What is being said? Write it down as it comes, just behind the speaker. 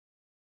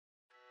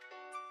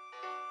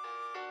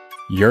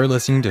You're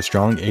listening to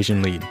Strong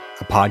Asian Lead,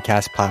 a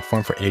podcast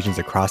platform for Asians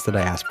across the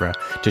diaspora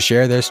to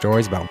share their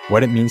stories about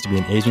what it means to be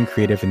an Asian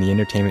creative in the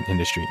entertainment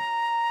industry.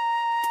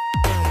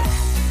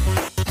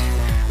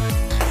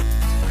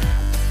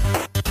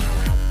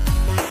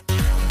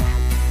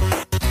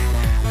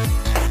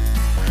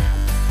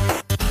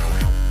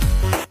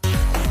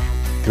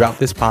 Throughout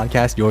this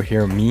podcast, you'll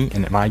hear me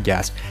and my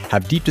guests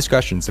have deep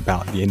discussions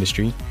about the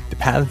industry, the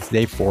paths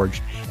they've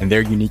forged, and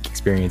their unique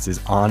experiences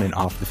on and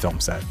off the film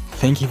set.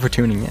 Thank you for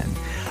tuning in.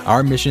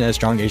 Our mission as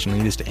Strong Asian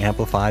Lead is to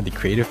amplify the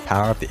creative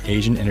power of the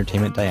Asian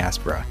entertainment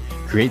diaspora,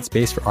 create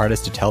space for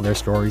artists to tell their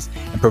stories,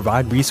 and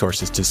provide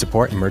resources to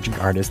support emerging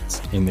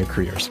artists in their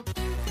careers.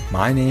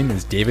 My name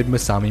is David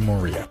Masami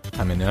Moria.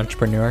 I'm an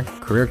entrepreneur,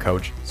 career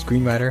coach,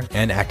 screenwriter,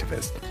 and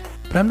activist.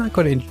 But I'm not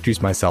going to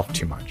introduce myself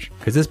too much,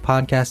 because this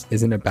podcast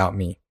isn't about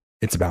me.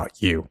 It's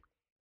about you,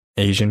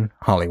 Asian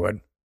Hollywood.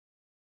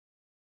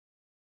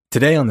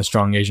 Today on the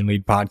Strong Asian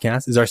Lead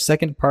podcast is our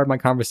second part of my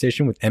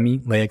conversation with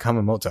Emi Leia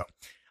Kamamoto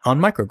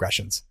on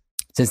microaggressions.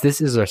 Since this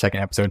is our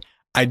second episode,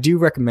 I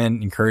do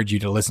encourage you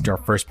to listen to our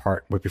first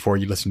part before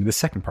you listen to the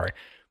second part.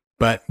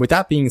 But with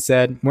that being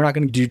said, we're not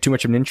going to do too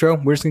much of an intro.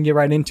 We're just going to get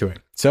right into it.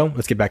 So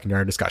let's get back into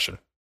our discussion.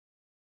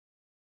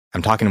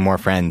 I'm talking to more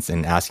friends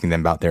and asking them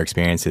about their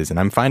experiences, and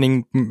I'm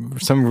finding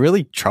some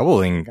really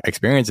troubling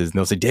experiences. And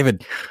they'll say,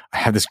 David, I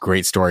have this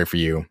great story for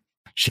you.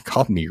 She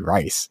called me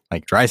rice,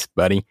 like rice,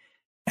 buddy.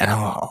 And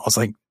I was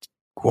like,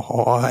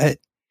 what?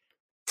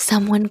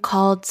 Someone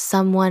called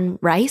someone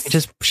rice?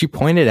 She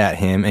pointed at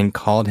him and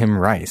called him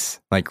rice,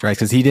 like rice,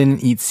 because he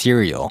didn't eat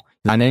cereal.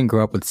 I didn't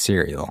grow up with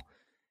cereal.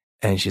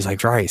 And she's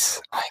like, rice.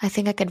 I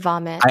think I could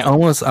vomit. I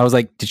was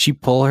like, did she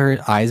pull her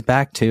eyes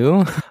back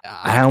too?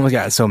 I almost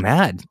got so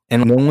mad.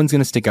 And no one's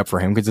going to stick up for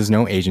him because there's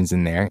no Asians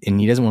in there and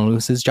he doesn't want to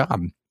lose his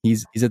job.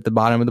 He's at the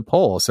bottom of the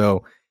pole.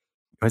 So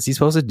what's he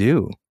supposed to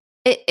do?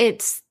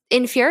 It's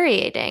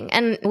infuriating.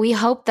 And we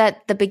hope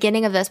that the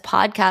beginning of this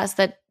podcast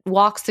that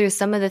walks through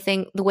some of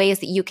the ways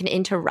that you can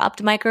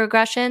interrupt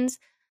microaggressions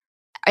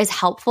is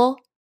helpful.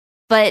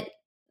 But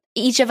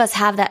each of us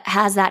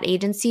has that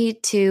agency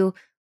to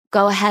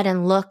go ahead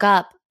and look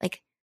up,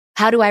 like,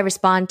 how do I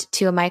respond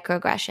to a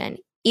microaggression?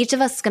 Each of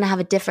us is going to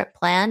have a different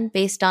plan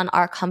based on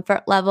our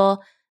comfort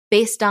level,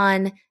 based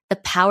on the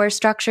power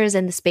structures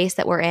in the space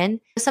that we're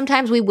in.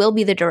 Sometimes we will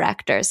be the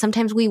director.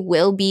 Sometimes we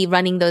will be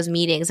running those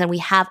meetings and we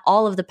have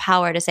all of the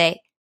power to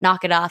say,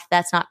 knock it off.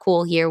 That's not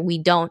cool here. We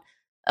don't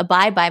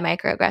abide by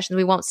microaggressions.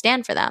 We won't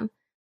stand for them.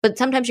 But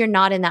sometimes you're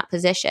not in that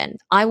position.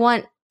 I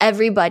want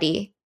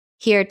everybody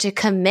here to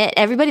commit,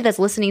 everybody that's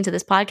listening to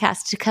this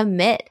podcast to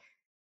commit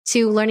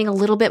to learning a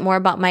little bit more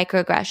about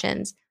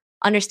microaggressions,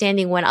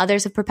 understanding when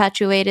others have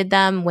perpetuated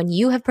them, when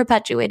you have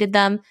perpetuated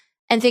them,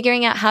 and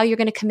figuring out how you're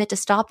going to commit to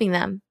stopping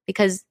them,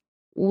 because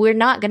we're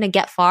not going to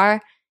get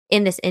far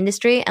in this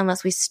industry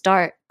unless we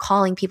start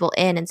calling people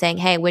in and saying,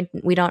 hey, we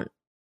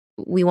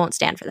won't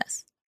stand for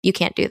this. You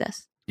can't do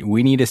this.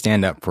 We need to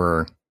stand up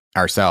for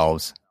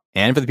ourselves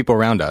and for the people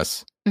around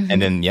us. Mm-hmm.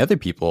 And then the other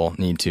people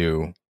need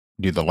to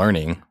do the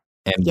learning.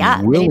 And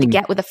they need to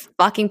get with the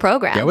fucking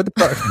program. Get with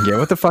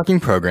the fucking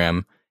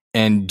program.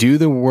 And do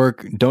the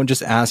work. Don't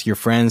just ask your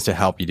friends to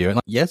help you do it.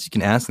 Like, yes, you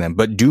can ask them,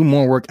 but do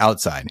more work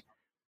outside.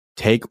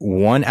 Take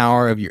 1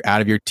 hour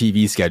out of your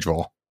TV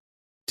schedule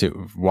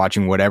to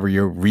watching whatever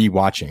you're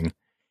rewatching,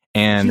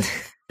 and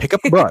pick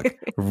up a book,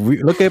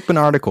 look up an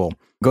article,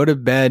 go to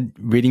bed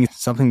reading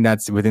something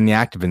that's within the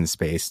activism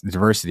space,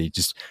 diversity,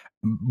 just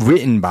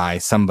written by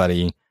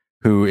somebody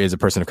who is a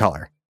person of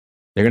color.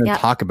 They're going to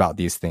talk about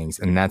these things,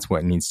 and that's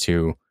what needs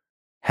to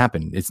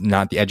happen. It's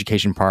not the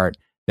education part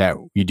that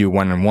you do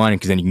one-on-one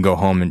because then you can go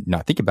home and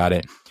not think about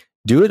it.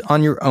 Do it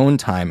on your own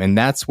time. And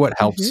that's what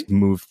helps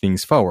move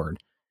things forward,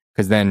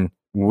 because then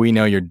we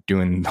know you're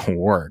doing the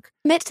work.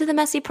 Commit to the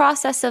messy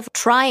process of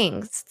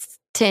trying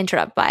to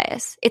interrupt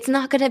bias. It's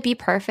not going to be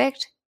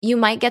perfect. You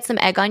might get some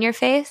egg on your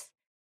face,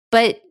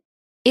 but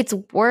it's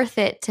worth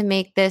it to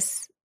make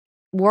this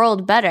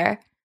world better,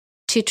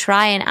 to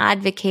try and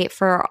advocate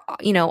for,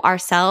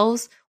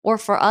 ourselves or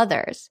for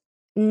others.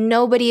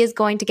 Nobody is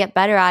going to get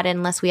better at it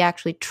unless we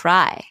actually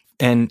try.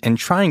 And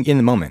trying in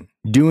the moment,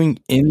 doing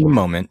in the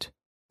moment,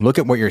 look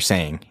at what you're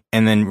saying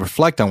and then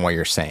reflect on what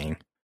you're saying,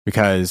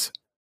 because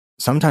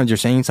sometimes you're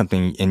saying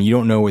something and you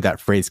don't know where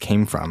that phrase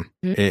came from.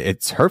 Mm-hmm.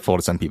 It's hurtful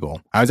to some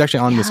people. I was actually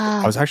on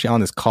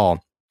this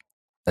call,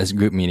 this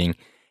group meeting,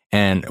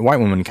 and a white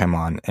woman came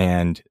on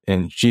and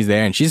she's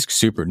there and she's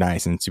super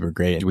nice and super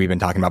great. We've been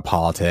talking about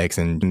politics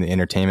and in the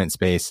entertainment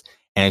space,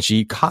 and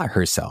she caught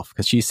herself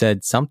because she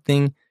said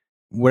something,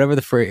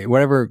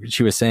 whatever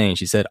she was saying,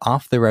 she said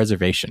off the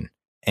reservation.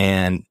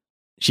 And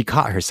she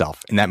caught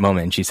herself in that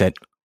moment and she said,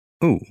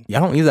 ooh, I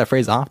don't use that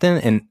phrase often.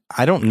 And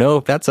I don't know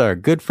if that's a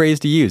good phrase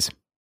to use.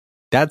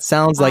 That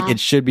sounds like it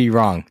should be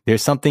wrong.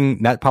 There's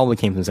something that probably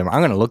came from somewhere. I'm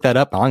going to look that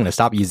up. I'm going to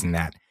stop using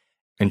that.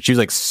 And she was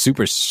like,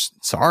 super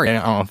sorry. I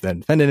don't know if that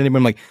offended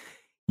anyone. I'm like,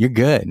 you're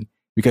good.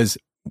 Because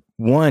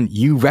one,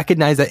 you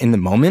recognize that in the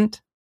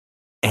moment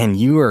and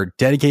you are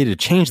dedicated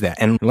to change that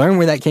and learn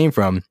where that came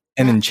from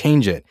and then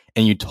change it.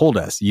 And you told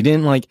us. You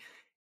didn't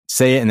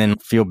say it and then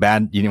feel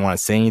bad you didn't want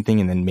to say anything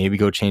and then maybe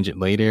go change it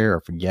later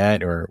or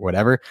forget or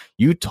whatever.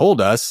 You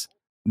told us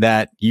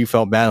that you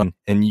felt bad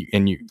and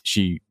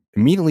she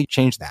immediately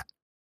changed that.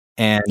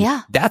 And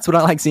that's what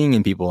I like seeing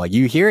in people. Like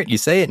you hear it, you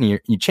say it, and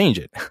you change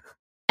it.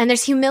 And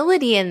there's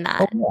humility in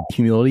that.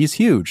 Humility is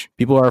huge.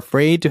 People are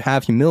afraid to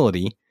have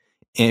humility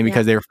and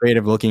because they're afraid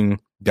of looking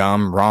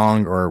dumb,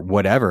 wrong, or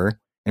whatever,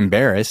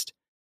 embarrassed.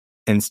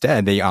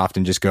 Instead, they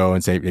often just go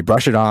and say, they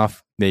brush it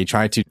off. They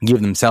try to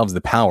give themselves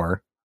the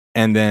power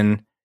and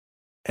then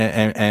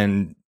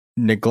and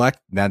neglect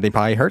that they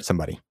probably hurt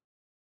somebody.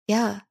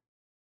 Yeah.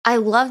 I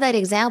love that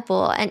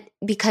example. And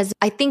because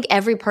I think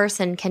every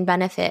person can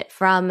benefit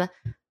from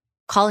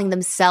calling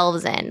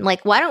themselves in.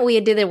 Like, why don't we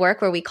do the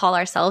work where we call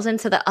ourselves in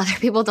so that other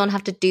people don't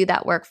have to do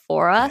that work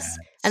for us? Yes.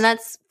 And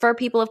that's for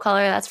people of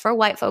color. That's for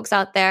white folks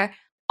out there.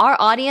 Our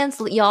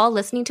audience, y'all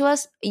listening to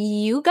us,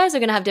 you guys are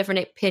going to have different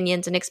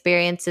opinions and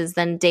experiences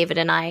than David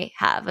and I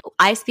have.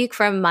 I speak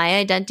from my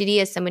identity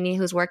as somebody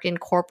who's worked in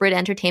corporate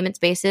entertainment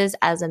spaces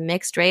as a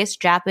mixed race,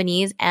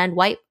 Japanese, and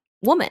white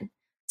woman.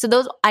 So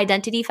those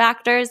identity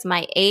factors,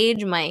 my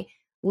age, my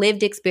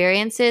lived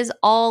experiences,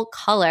 all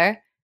color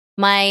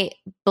my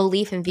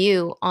belief and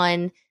view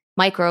on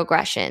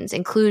microaggressions,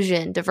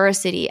 inclusion,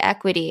 diversity,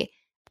 equity.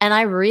 And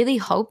I really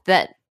hope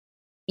that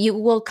you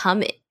will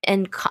come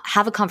and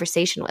have a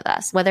conversation with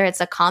us, whether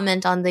it's a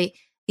comment on the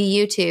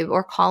YouTube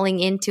or calling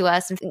into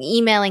us and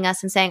emailing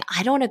us and saying,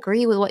 I don't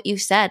agree with what you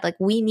said. Like,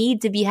 we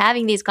need to be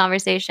having these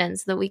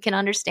conversations so that we can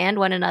understand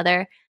one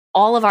another,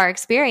 all of our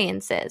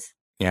experiences.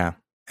 Yeah.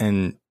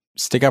 And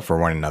stick up for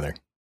one another.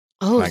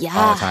 Oh,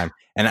 all the time.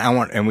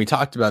 And we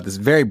talked about this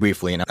very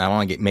briefly, and I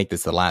want to make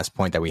this the last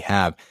point that we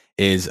have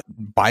is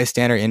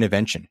bystander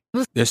intervention.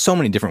 There's so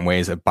many different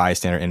ways that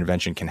bystander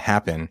intervention can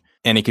happen.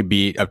 And it could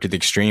be up to the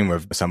extreme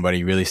of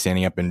somebody really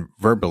standing up and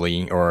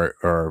verbally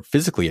or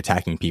physically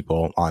attacking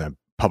people on a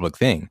public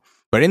thing.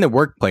 But in the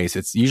workplace,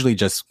 it's usually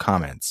just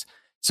comments.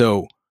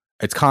 So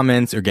it's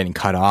comments or getting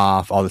cut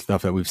off, all the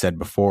stuff that we've said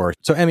before.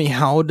 So, Emmy,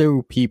 how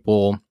do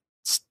people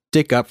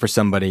stick up for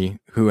somebody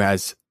who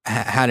has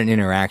had an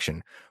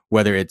interaction,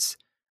 whether it's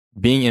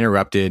being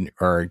interrupted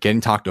or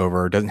getting talked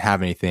over or doesn't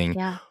have anything?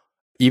 Yeah.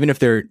 Even if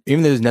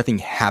there's nothing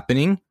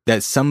happening,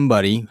 that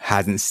somebody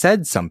hasn't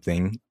said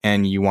something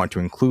and you want to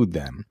include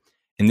them.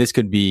 And this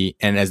could be,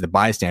 and as the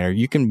bystander,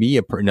 you can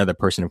be another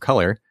person of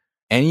color.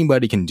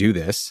 Anybody can do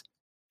this.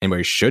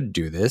 Anybody should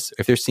do this.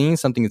 If they're seeing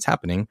something that's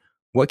happening,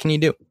 what can you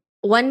do?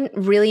 One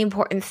really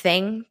important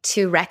thing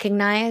to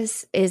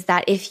recognize is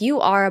that if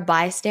you are a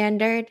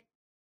bystander,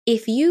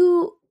 if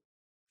you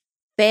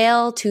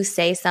fail to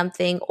say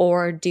something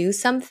or do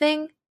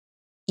something,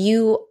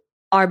 you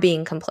are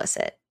being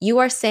complicit. You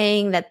are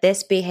saying that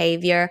this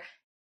behavior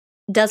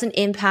doesn't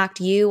impact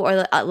you or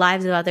the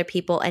lives of other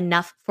people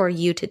enough for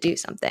you to do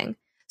something.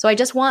 So I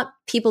just want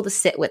people to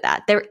sit with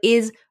that. There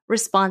is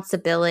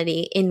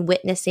responsibility in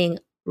witnessing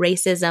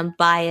racism,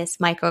 bias,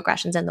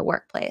 microaggressions in the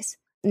workplace.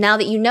 Now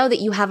that you know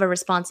that you have a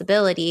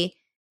responsibility,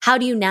 how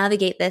do you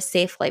navigate this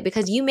safely?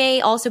 Because you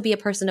may also be a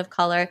person of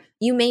color.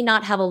 You may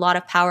not have a lot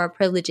of power or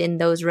privilege in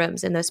those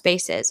rooms, in those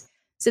spaces.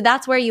 So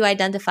that's where you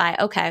identify,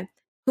 okay,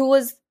 who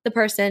was the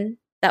person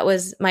that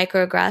was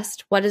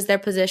microaggressed? What is their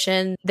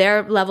position,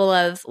 their level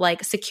of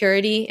like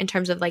security in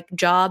terms of like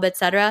job,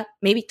 etc.?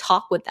 Maybe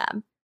talk with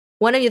them.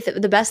 One of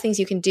the best things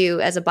you can do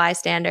as a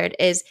bystander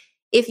is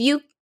if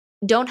you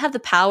don't have the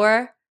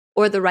power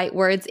or the right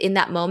words in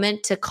that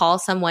moment to call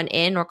someone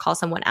in or call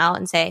someone out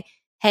and say,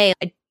 hey,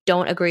 I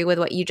don't agree with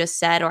what you just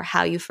said or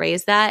how you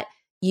phrase that,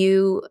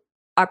 you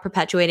are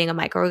perpetuating a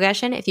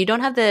microaggression. If you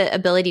don't have the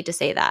ability to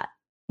say that,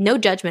 no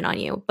judgment on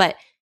you, but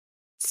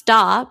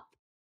stop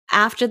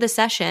after the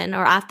session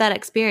or after that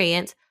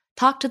experience,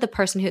 talk to the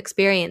person who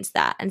experienced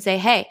that and say,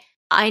 hey,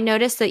 I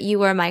noticed that you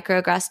were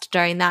microaggressed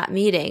during that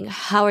meeting.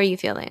 How are you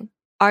feeling?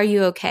 Are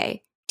you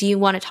okay? Do you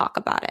want to talk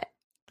about it?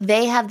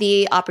 They have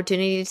the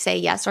opportunity to say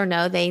yes or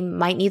no. They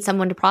might need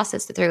someone to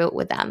process it through it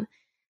with them.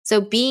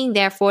 So being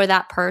there for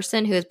that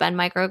person who has been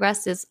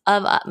microaggressed is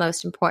of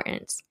utmost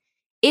importance.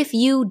 If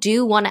you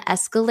do want to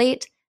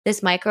escalate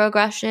this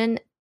microaggression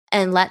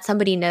and let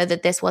somebody know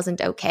that this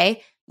wasn't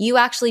okay, you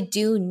actually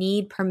do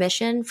need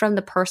permission from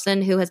the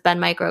person who has been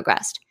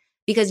microaggressed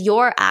because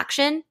your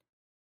action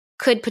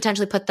could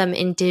potentially put them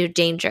into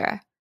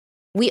danger.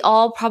 We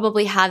all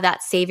probably have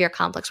that savior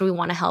complex where we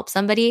want to help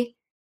somebody,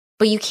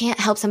 but you can't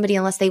help somebody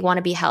unless they want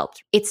to be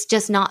helped. It's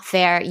just not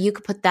fair. You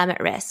could put them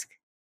at risk.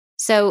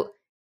 So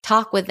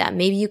talk with them.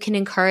 Maybe you can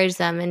encourage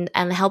them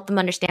and help them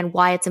understand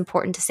why it's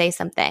important to say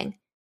something.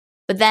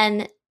 But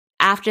then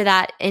after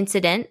that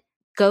incident,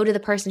 go to the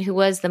person who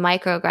was the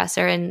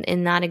microaggressor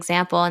in that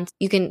example, and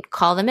you can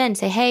call them in and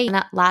say, hey, in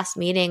that last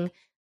meeting,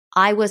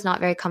 I was not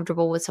very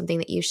comfortable with something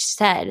that you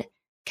said.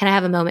 Can I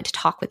have a moment to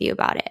talk with you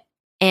about it?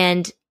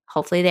 And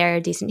hopefully they're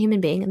a decent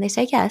human being and they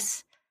say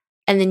yes.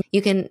 And then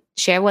you can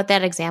share what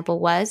that example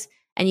was,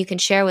 and you can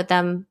share with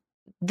them,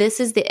 this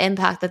is the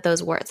impact that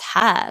those words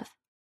have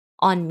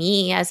on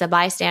me as a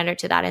bystander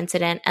to that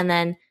incident. And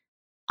then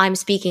I'm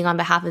speaking on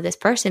behalf of this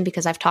person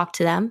because I've talked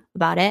to them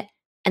about it.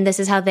 And this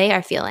is how they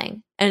are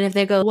feeling. And if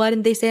they go, why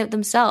didn't they say it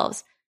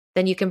themselves?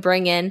 Then you can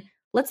bring in,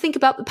 let's think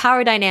about the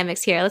power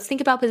dynamics here. Let's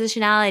think about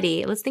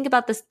positionality. Let's think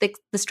about the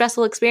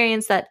stressful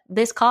experience that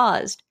this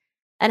caused,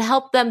 and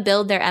help them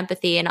build their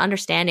empathy and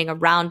understanding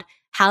around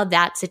how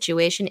that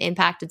situation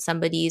impacted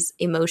somebody's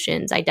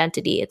emotions,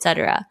 identity,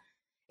 etc.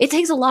 It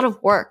takes a lot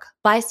of work.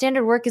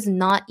 Bystander work is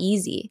not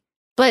easy.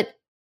 But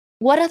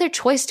what other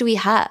choice do we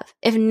have?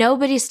 If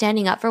nobody's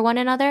standing up for one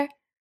another,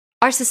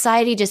 our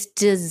society just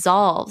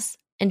dissolves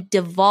and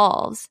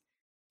devolves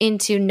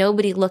into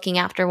nobody looking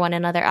after one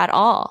another at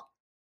all.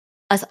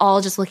 Us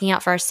all just looking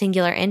out for our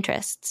singular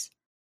interests.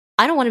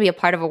 I don't want to be a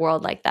part of a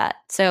world like that.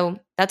 So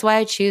that's why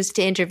I choose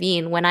to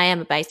intervene when I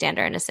am a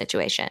bystander in a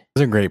situation.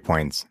 Those are great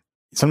points.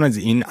 Sometimes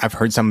I've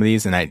heard some of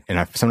these and I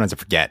sometimes I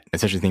forget,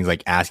 especially things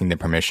like asking the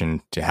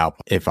permission to help.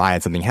 If I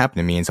had something happen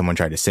to me and someone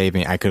tried to save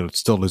me, I could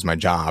still lose my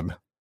job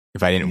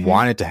if I didn't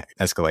want it to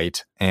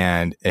escalate.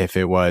 And if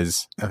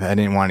I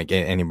didn't want to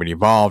get anybody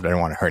involved, I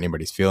don't want to hurt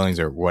anybody's feelings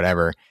or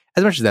whatever.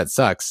 As much as that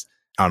sucks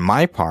on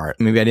my part,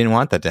 maybe I didn't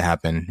want that to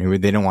happen. Maybe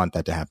they don't want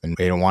that to happen.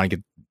 They don't want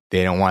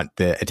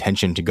the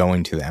attention to go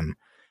into them.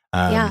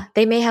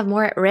 They may have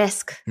more at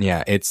risk.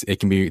 Yeah, it's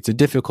a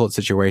difficult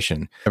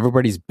situation.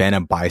 Everybody's been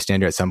a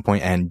bystander at some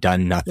point and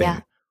done nothing.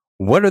 Yeah.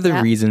 What are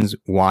the reasons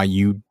why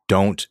you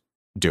don't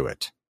do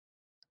it?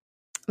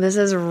 This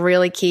is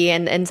really key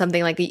and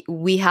something like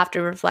we have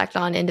to reflect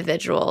on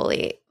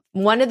individually.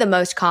 One of the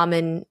most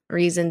common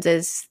reasons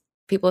is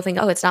people think,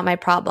 oh, it's not my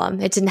problem.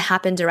 It didn't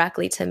happen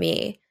directly to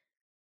me.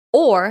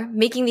 Or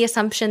making the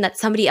assumption that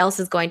somebody else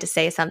is going to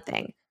say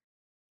something.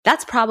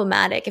 That's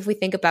problematic if we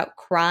think about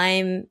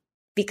crime,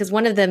 because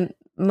one of the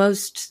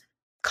most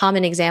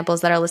common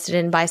examples that are listed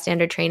in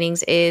bystander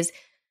trainings is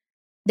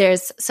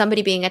there's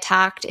somebody being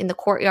attacked in the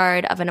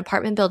courtyard of an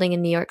apartment building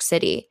in New York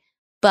City,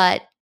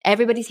 but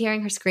everybody's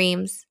hearing her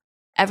screams.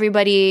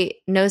 Everybody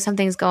knows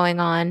something's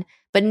going on,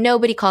 but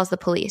nobody calls the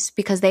police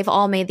because they've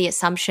all made the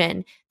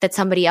assumption that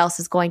somebody else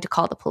is going to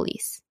call the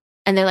police.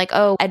 And they're like,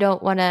 oh, I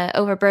don't want to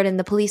overburden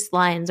the police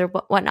lines or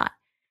whatnot.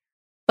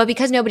 But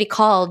because nobody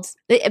called,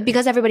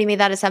 because everybody made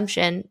that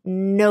assumption,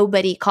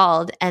 nobody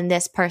called, and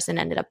this person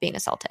ended up being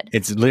assaulted.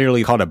 It's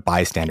literally called a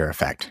bystander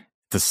effect.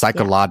 It's a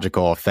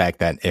psychological effect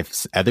that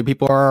if other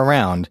people are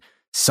around,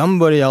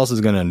 somebody else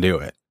is going to do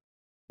it.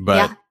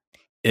 But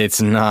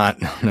it's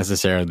not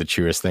necessarily the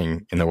truest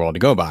thing in the world to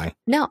go by.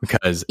 No.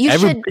 Because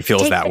everybody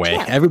feels that way.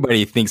 Chance.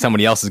 Everybody thinks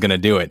somebody else is going to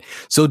do it.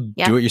 So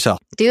do it yourself.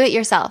 Do it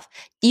yourself.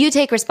 You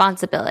take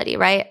responsibility,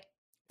 right?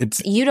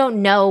 You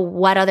don't know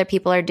what other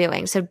people are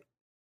doing. So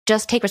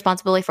just take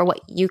responsibility for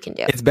what you can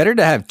do. It's better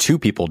to have two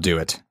people do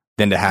it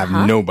than to have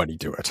nobody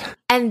do it.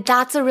 And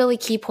that's a really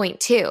key point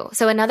too.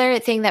 So another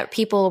thing that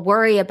people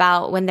worry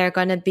about when they're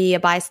going to be a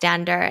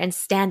bystander and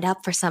stand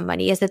up for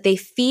somebody is that they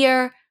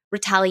fear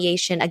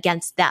retaliation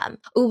against them.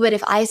 Oh, but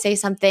if I say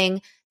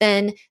something,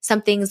 then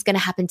something's going to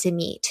happen to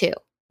me too.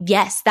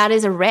 Yes, that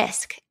is a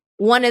risk.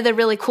 One of the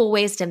really cool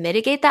ways to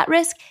mitigate that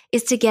risk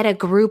is to get a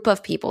group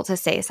of people to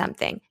say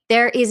something.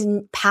 There is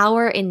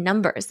power in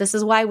numbers. This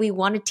is why we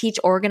want to teach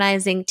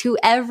organizing to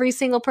every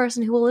single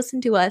person who will listen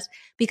to us.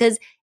 Because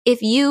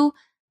if you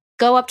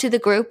go up to the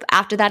group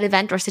after that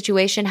event or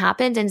situation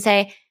happened and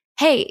say,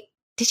 hey,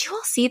 did you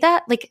all see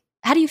that? Like,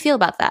 how do you feel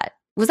about that?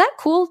 Was that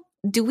cool?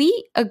 Do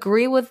we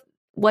agree with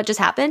what just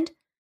happened?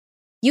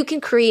 You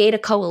can create a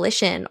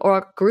coalition or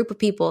a group of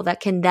people that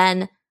can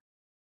then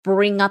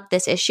bring up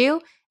this issue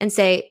and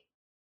say,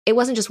 it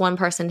wasn't just one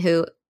person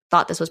who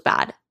thought this was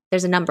bad.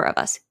 There's a number of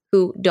us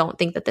who don't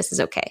think that this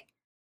is okay.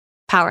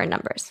 Power in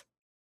numbers.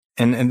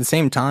 And at the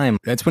same time,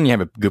 that's when you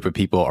have a group of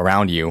people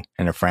around you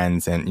and their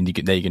friends that you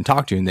can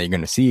talk to and that you're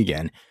going to see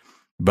again.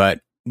 But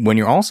when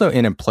you're also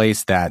in a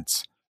place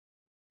that's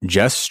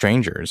just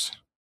strangers,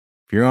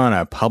 if you're on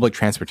a public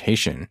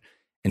transportation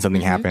and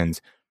something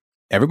happens,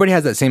 everybody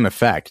has that same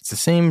effect. It's the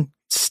same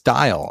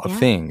style of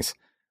things.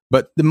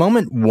 But the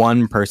moment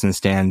one person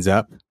stands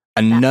up,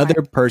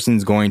 another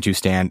person's going to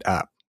stand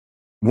up.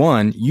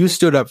 One, you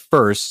stood up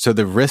first, so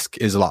the risk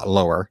is a lot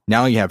lower.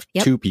 Now you have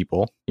two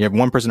people. You have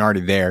one person already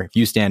there. If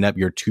you stand up,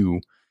 you're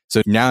two.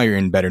 So now you're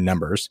in better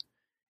numbers.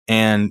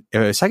 And if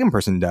a second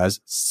person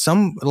does,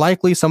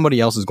 likely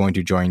somebody else is going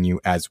to join you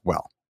as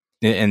well.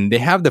 And they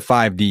have the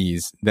 5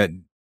 Ds that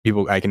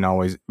people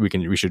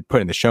we should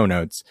put in the show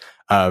notes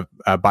of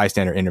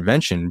bystander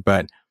intervention,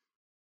 but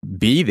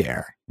be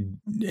there.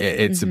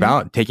 It's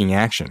about taking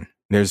action.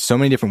 There's so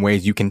many different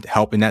ways you can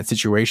help in that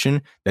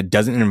situation that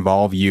doesn't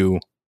involve you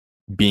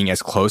being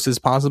as close as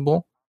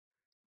possible,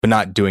 but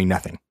not doing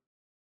nothing.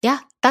 Yeah,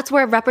 that's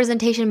where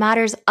representation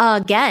matters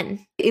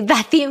again.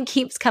 That theme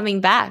keeps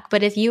coming back.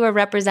 But if you are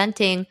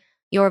representing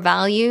your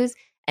values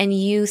and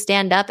you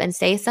stand up and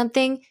say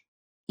something,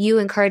 you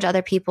encourage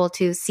other people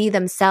to see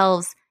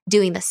themselves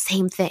doing the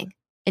same thing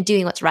and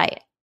doing what's right.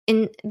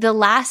 In the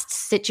last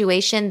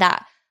situation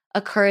that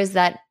occurs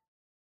that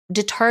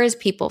deters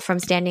people from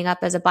standing up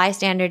as a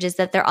bystander is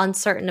that they're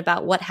uncertain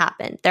about what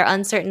happened. They're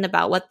uncertain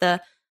about what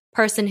the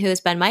person who has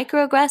been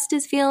microaggressed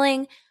is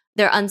feeling.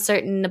 They're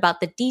uncertain about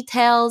the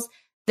details.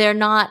 They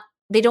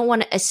don't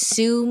want to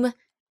assume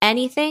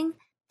anything.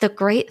 the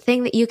great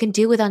thing that you can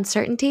do with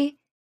uncertainty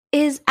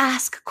is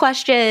ask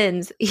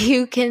questions.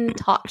 You can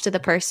talk to the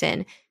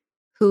person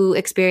who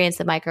experienced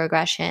the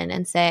microaggression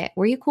and say,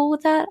 were you cool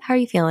with that? How are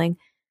you feeling?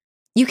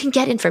 You can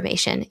get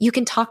information. You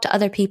can talk to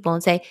other people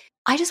and say,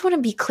 I just want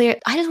to be clear.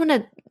 I just want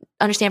to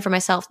understand for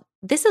myself.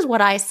 This is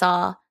what I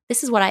saw.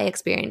 This is what I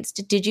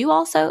experienced. Did you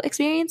also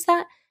experience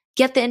that?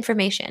 Get the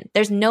information.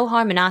 There's no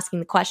harm in asking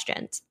the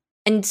questions.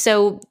 And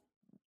so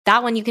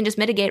that one you can just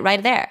mitigate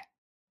right there.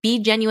 Be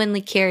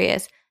genuinely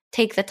curious.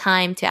 Take the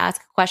time to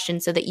ask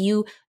questions so that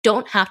you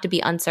don't have to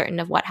be uncertain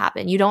of what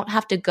happened. You don't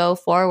have to go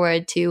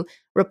forward to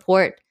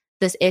report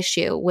this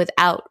issue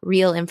without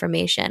real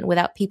information,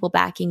 without people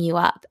backing you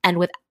up,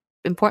 and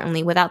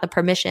importantly, without the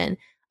permission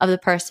of the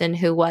person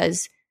who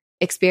was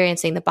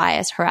experiencing the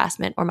bias,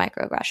 harassment, or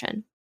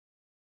microaggression.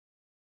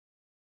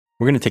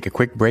 We're going to take a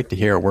quick break to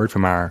hear a word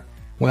from our,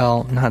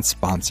 well, not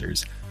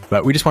sponsors,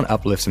 but we just want to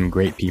uplift some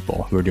great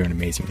people who are doing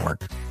amazing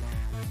work.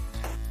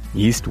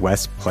 East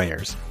West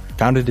Players.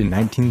 Founded in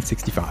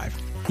 1965,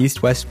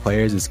 East West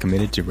Players is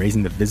committed to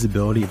raising the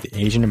visibility of the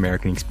Asian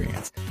American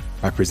experience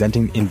by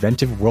presenting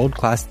inventive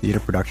world-class theater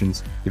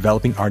productions,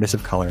 developing artists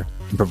of color,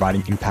 and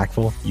providing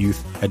impactful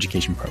youth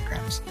education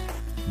programs.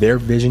 Their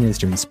vision is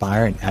to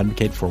inspire and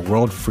advocate for a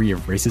world free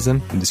of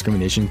racism and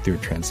discrimination through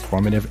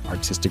transformative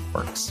artistic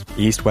works.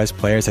 East West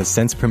Players has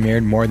since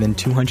premiered more than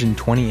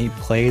 228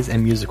 plays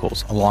and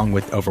musicals, along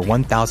with over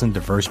 1,000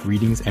 diverse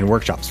readings and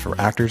workshops for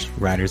actors,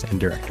 writers,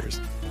 and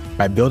directors.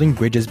 By building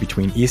bridges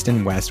between East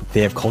and West,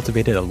 they have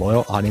cultivated a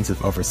loyal audience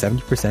of over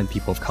 70%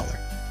 people of color.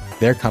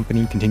 Their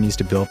company continues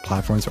to build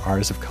platforms for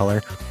artists of color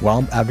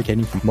while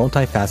advocating for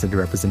multifaceted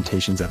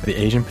representations of the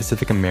Asian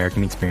Pacific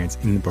American experience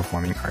in the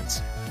performing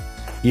arts.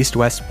 East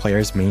West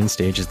Players' main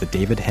stage is the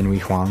David Henry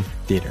Hwang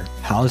Theater,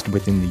 housed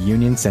within the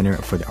Union Center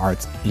for the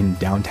Arts in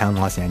downtown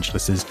Los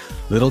Angeles'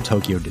 Little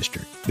Tokyo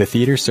district. The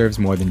theater serves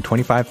more than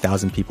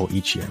 25,000 people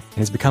each year and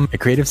has become a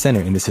creative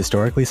center in this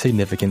historically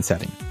significant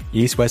setting.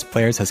 East West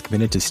Players has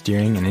committed to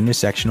steering an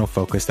intersectional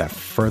focus that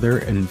further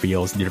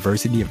unveils the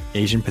diversity of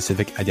Asian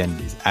Pacific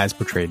identities as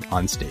portrayed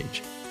on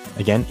stage.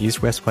 Again,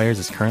 East West Players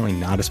is currently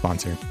not a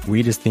sponsor.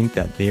 We just think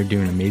that they are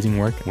doing amazing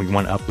work and we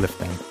want to uplift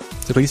them.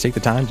 So please take the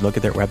time to look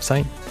at their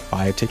website,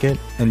 buy a ticket,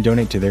 and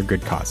donate to their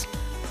good cause.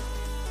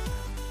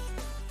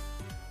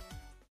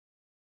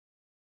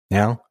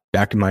 Now,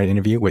 back to my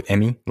interview with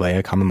Emi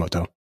Leah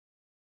Kamamoto.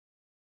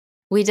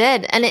 We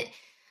did. And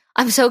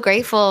I'm so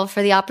grateful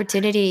for the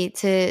opportunity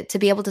to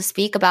be able to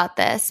speak about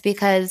this,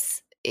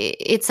 because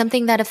it's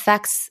something that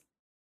affects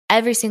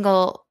every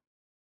single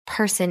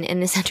person in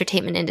this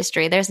entertainment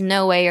industry. There's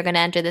no way you're going to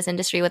enter this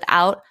industry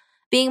without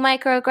being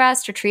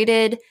microaggressed or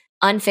treated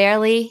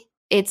unfairly.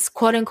 It's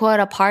quote unquote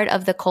a part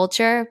of the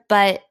culture,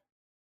 but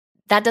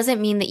that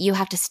doesn't mean that you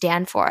have to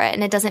stand for it.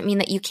 And it doesn't mean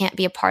that you can't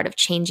be a part of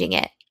changing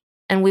it.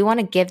 And we want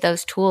to give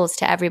those tools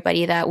to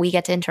everybody that we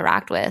get to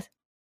interact with.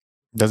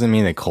 Doesn't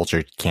mean that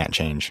culture can't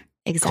change.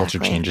 Exactly. Culture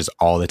changes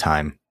all the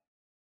time.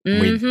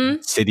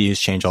 Cities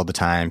change all the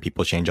time.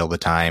 People change all the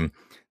time.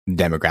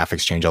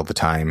 Demographics change all the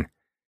time.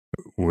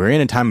 We're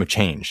in a time of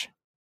change.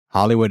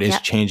 Hollywood is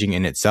changing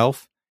in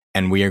itself,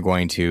 and we are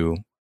going to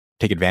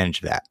take advantage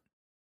of that.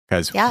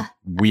 Because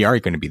we are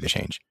going to be the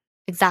change.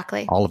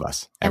 Exactly. All of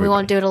us. And we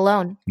won't do it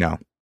alone. No.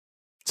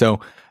 So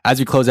as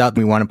we close out,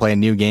 we want to play a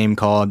new game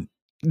called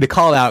the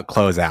Call Out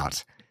Close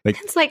Out.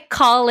 It's like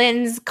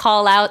call-ins,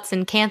 call-outs,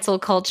 and cancel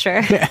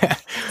culture.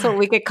 That's what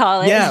we could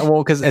call it. Yeah,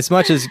 well, because as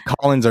much as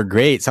call-ins are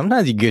great,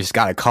 sometimes you just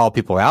got to call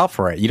people out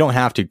for it. You don't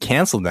have to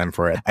cancel them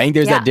for it. I think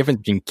there's that difference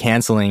between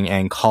canceling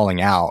and calling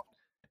out.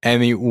 I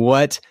mean,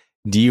 what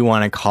do you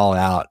want to call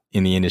out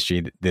in the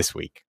industry this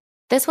week?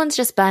 This one's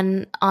just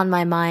been on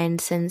my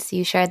mind since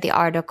you shared the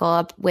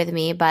article with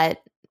me,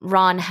 but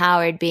Ron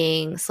Howard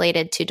being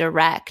slated to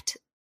direct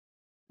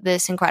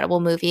this incredible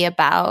movie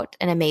about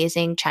an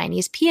amazing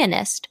Chinese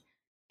pianist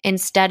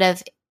instead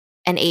of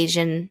an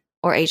Asian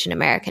or Asian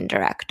American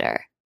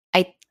director.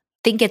 I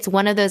think it's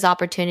one of those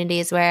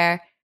opportunities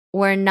where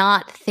we're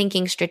not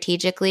thinking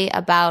strategically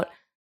about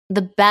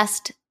the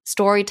best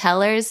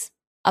storytellers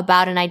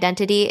about an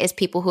identity is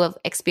people who have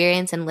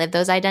experienced and lived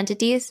those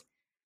identities.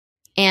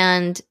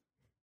 And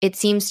it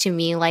seems to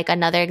me like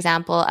another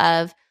example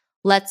of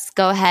let's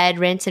go ahead,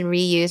 rinse and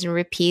reuse and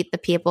repeat the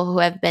people who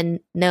have been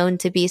known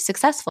to be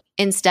successful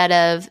instead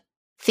of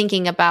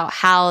thinking about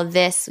how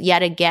this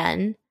yet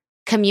again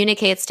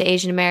communicates to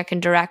Asian American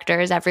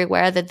directors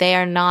everywhere that they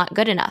are not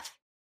good enough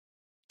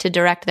to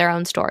direct their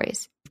own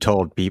stories.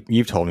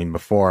 You've told me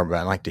before, but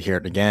I'd like to hear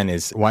it again,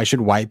 is why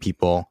should white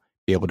people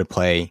be able to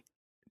play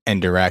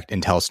and direct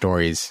and tell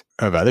stories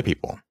of other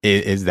people?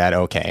 Is that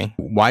okay?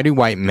 Why do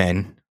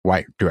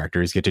white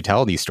directors get to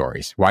tell these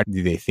stories? Why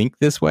do they think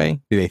this way?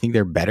 Do they think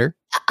they're better?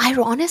 I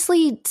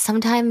honestly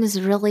sometimes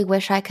really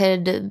wish I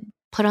could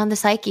put on the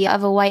psyche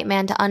of a white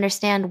man to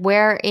understand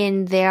where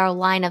in their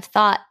line of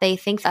thought they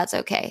think that's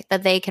okay,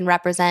 that they can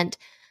represent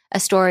a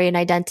story and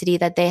identity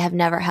that they have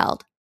never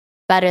held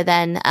better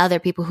than other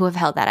people who have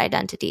held that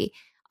identity.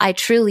 I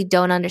truly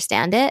don't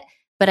understand it,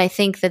 But I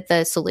think that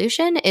the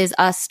solution is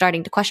us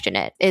starting to question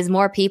it, is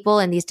more people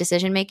in these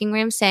decision-making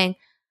rooms saying,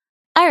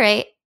 all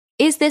right,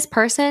 is this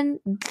person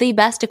the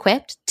best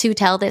equipped to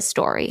tell this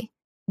story?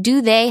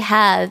 Do they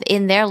have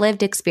in their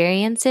lived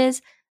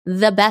experiences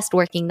the best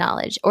working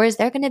knowledge? Or is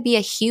there going to be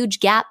a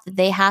huge gap that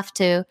they have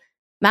to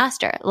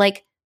master?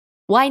 Like,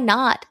 why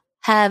not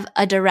have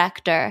a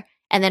director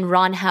and then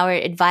Ron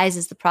Howard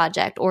advises the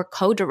project or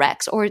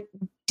co-directs or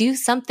do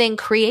something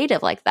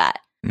creative like that?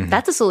 Mm-hmm.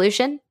 That's a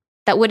solution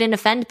that wouldn't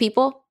offend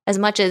people as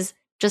much as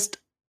just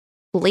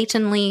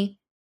blatantly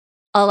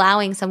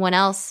allowing someone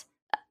else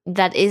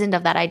that isn't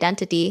of that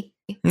identity.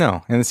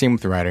 No, and the same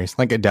with the writers.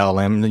 Like Adele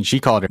Lim, she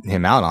called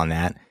him out on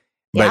that.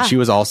 But she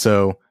was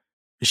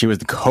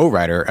the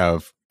co-writer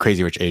of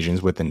Crazy Rich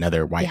Asians with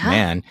another white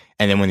man.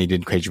 And then when they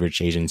did Crazy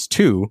Rich Asians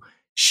 2,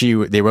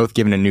 they were both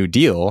given a new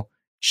deal.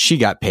 She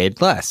got paid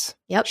less.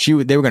 Yep.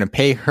 They were going to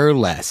pay her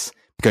less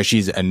because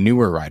she's a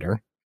newer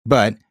writer,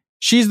 but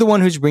she's the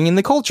one who's bringing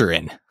the culture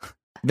in.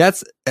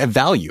 That's a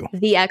value.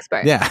 The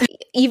expert. Yeah.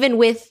 Even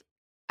with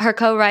her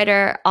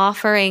co-writer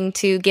offering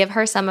to give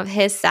her some of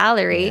his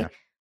salary,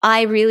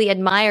 I really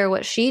admire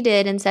what she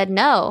did and said,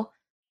 no,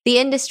 the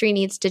industry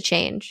needs to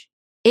change.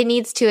 It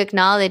needs to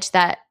acknowledge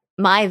that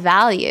my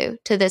value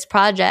to this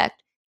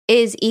project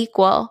is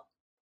equal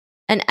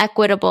and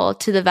equitable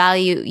to the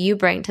value you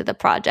bring to the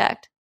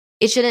project.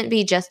 It shouldn't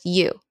be just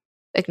you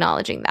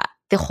acknowledging that.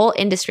 The whole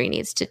industry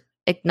needs to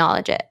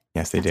acknowledge it.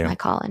 Yes, they do. My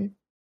call-in.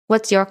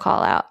 What's your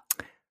call out?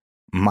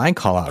 My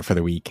call out for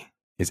the week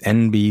is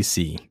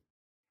NBC.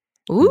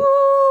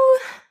 Ooh.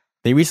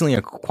 They recently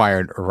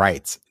acquired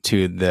rights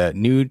to the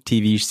new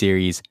TV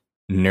series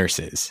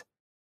Nurses.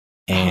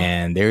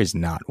 And there is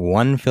not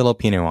one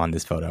Filipino on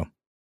this photo.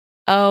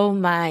 Oh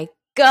my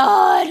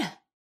God.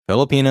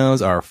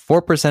 Filipinos are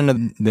 4%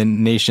 of the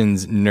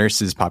nation's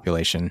nurses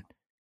population.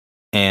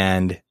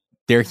 And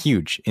they're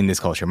huge in this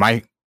culture.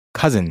 My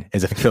cousin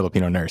is a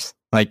Filipino nurse.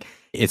 Like,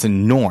 it's a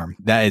norm.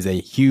 That is a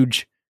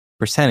huge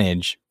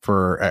percentage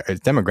for a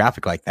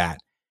demographic like that.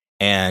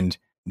 And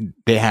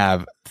they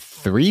have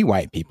 3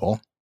 white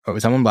people,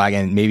 someone black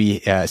and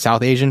maybe a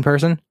South Asian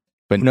person,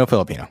 but no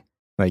Filipino.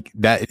 Like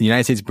that, the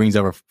United States brings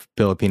over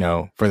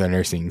Filipino for their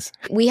nursings.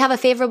 We have a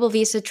favorable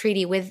visa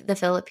treaty with the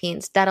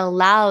Philippines that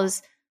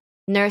allows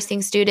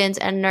nursing students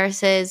and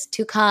nurses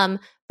to come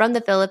from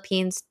the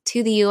Philippines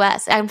to the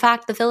U.S. In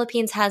fact, the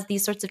Philippines has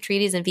these sorts of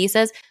treaties and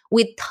visas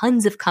with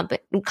tons of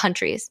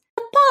countries.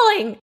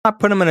 Appalling. I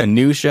put them in a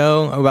news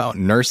show about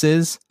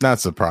nurses.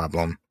 That's the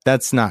problem.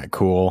 That's not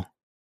cool.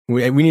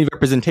 We need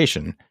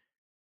representation.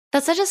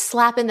 That's such a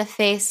slap in the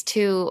face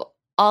to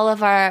all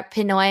of our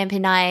Pinoy and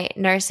Pinay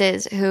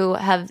nurses who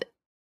have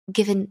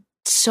given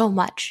so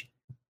much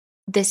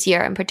this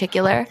year in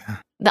particular.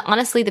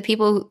 Honestly, the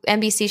people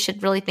NBC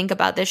should really think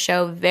about this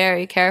show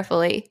very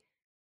carefully.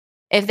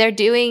 If they're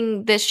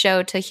doing this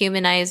show to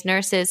humanize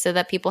nurses so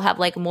that people have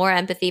like more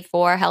empathy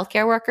for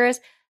healthcare workers,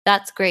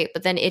 that's great.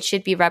 But then it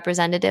should be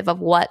representative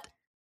of what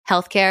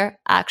healthcare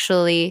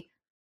actually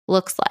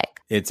looks like.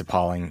 It's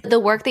appalling. The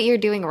work that you're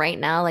doing right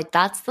now, like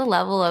that's the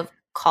level of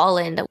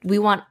call-in that we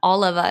want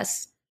all of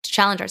us to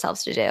challenge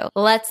ourselves to do.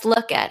 Let's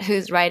look at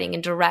who's writing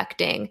and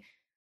directing,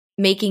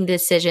 making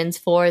decisions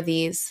for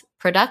these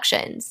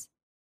productions,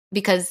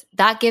 because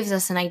that gives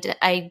us an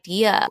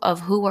idea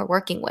of who we're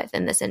working with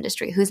in this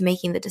industry, who's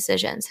making the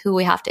decisions, who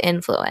we have to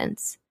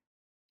influence.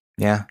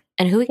 Yeah.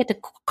 And who we get to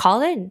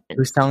call in.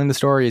 Who's telling the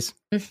stories?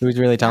 Who's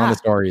really telling the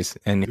stories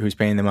and who's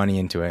paying the money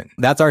into it?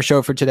 That's our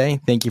show for today.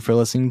 Thank you for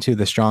listening to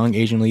the Strong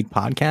Asian Lead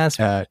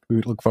podcast.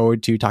 We look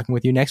forward to talking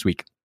with you next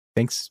week.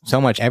 Thanks so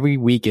much. Every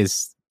week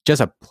is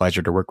just a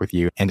pleasure to work with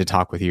you and to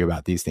talk with you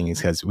about these things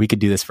because we could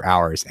do this for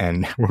hours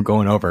and we're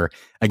going over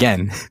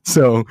again.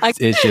 So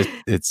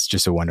it's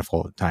just a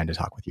wonderful time to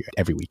talk with you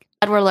every week.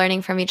 We're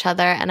learning from each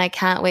other and I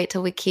can't wait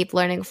till we keep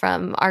learning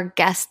from our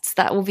guests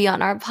that will be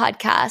on our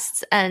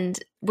podcasts. And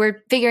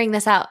we're figuring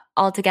this out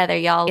all together,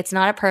 y'all. It's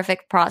not a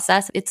perfect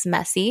process. It's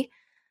messy.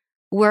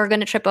 We're going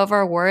to trip over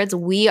our words.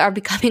 We are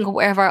becoming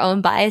aware of our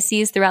own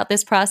biases throughout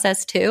this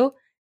process too.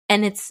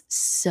 And it's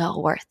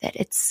so worth it.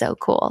 It's so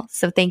cool.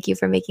 So thank you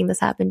for making this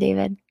happen,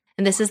 David.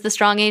 And this is the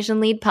Strong Asian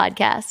Lead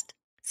podcast.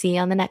 See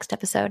you on the next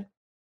episode.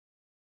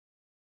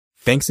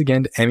 Thanks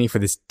again to Emmy for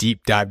this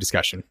deep dive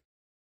discussion.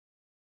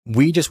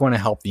 We just want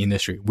to help the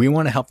industry. We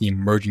want to help the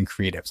emerging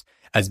creatives.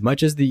 As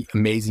much as the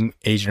amazing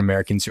Asian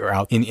Americans who are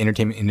out in the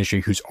entertainment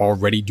industry who's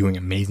already doing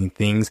amazing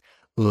things,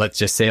 let's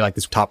just say like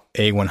this top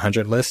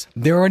A100 list,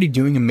 they're already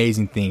doing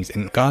amazing things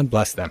and God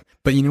bless them.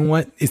 But you know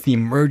what? It's the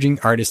emerging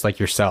artists like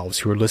yourselves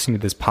who are listening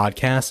to this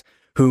podcast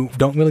who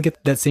don't really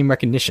get that same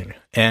recognition.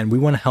 And we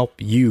want to help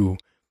you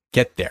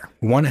get there.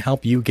 We want to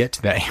help you get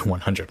to that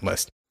A100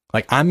 list.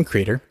 Like I'm a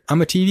creator.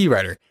 I'm a TV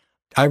writer.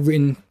 I've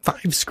written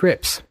 5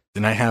 scripts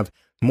and I have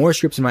more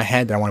scripts in my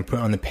head that I want to put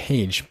on the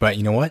page. But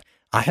you know what?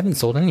 I haven't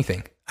sold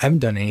anything. I haven't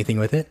done anything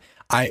with it.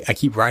 I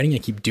keep writing, I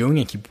keep doing,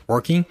 I keep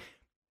working.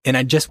 And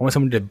I just want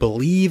someone to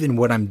believe in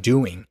what I'm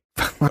doing.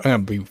 I'm gonna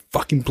be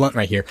fucking blunt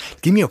right here.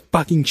 Give me a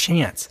fucking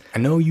chance. I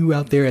know you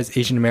out there as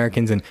Asian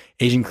Americans and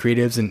Asian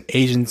creatives and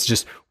Asians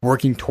just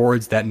working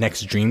towards that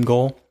next dream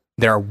goal.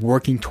 They are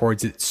working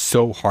towards it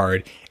so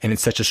hard, and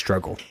it's such a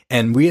struggle.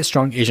 And we at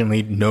Strong Asian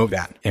Lead know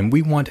that, and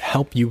we want to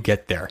help you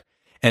get there.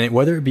 And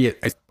whether it be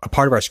a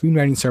part of our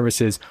screenwriting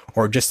services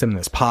or just some of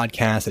this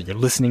podcast that you're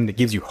listening that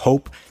gives you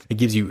hope, that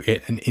gives you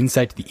an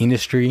insight to the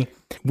industry,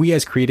 we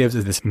as creatives,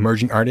 as this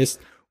emerging artists,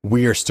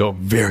 we are still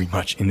very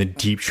much in the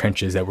deep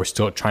trenches that we're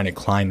still trying to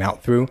climb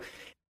out through.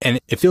 And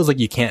it feels like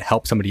you can't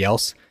help somebody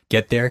else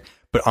get there.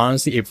 But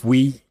honestly, if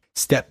we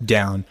step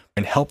down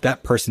and help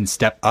that person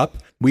step up,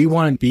 we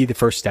want to be the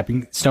first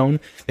stepping stone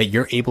that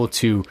you're able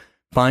to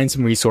find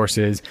some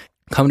resources,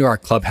 come to our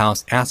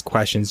clubhouse, ask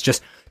questions,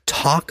 just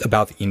talk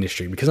about the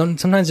industry. Because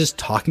sometimes just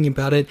talking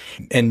about it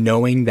and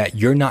knowing that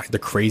you're not the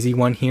crazy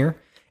one here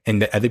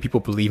and that other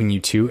people believe in you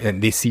too,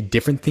 and they see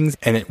different things,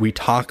 and that we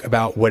talk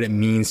about what it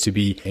means to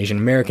be Asian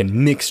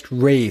American, mixed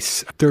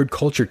race, third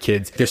culture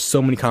kids. There's so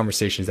many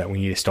conversations that we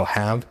need to still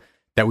have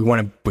that we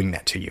want to bring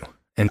that to you.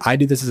 And I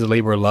do this as a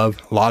labor of love.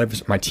 A lot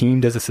of my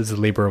team does this as a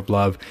labor of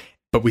love,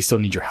 but we still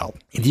need your help.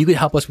 If you could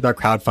help us with our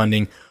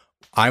crowdfunding,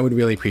 I would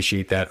really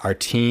appreciate that. Our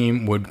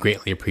team would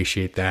greatly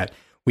appreciate that.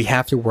 We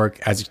have to work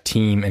as a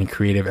team and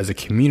creative as a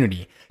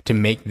community to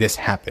make this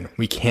happen.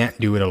 We can't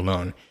do it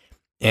alone.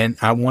 And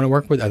I want to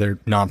work with other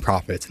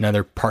nonprofits and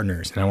other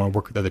partners, and I want to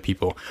work with other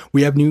people.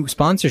 We have new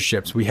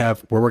sponsorships.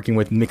 We're working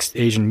with Mixed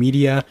Asian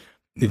Media,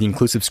 the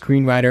Inclusive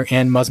Screenwriter,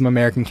 and Muslim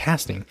American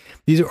Casting.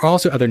 These are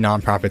also other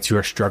nonprofits who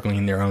are struggling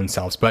in their own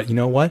selves. But you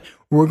know what?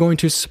 We're going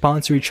to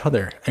sponsor each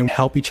other and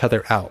help each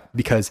other out,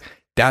 because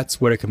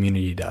that's what a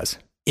community does.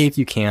 If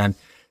you can,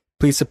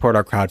 please support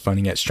our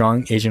crowdfunding at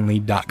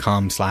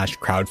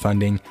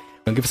strongasianlead.com/crowdfunding.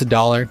 Don't give us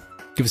 $1,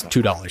 give us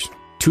 $2.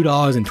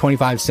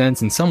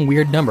 $2.25 and some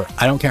weird number.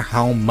 I don't care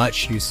how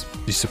much you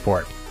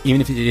support.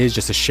 Even if it is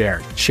just a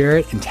share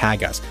it and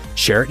tag us.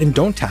 Share it and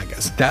don't tag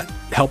us. That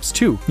helps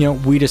too.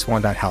 We just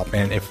want that help.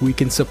 And if we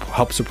can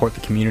help support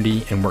the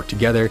community and work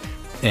together,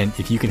 and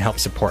if you can help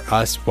support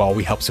us while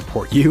we help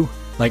support you,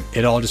 like,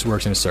 it all just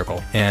works in a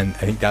circle. And I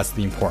think that's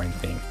the important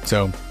thing.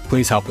 So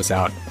please help us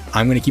out.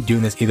 I'm going to keep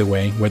doing this either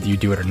way, whether you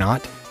do it or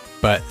not,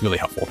 but really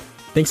helpful.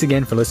 Thanks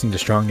again for listening to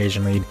Strong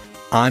Asian Lead.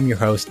 I'm your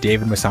host,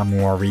 David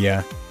Masami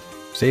Waria.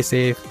 Stay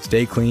safe,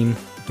 stay clean.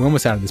 We're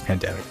almost out of this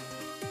pandemic.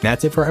 And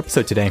that's it for our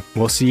episode today.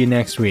 We'll see you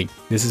next week.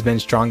 This has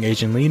been Strong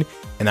Asian Lead,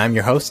 and I'm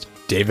your host,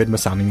 David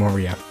Masami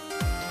Moria.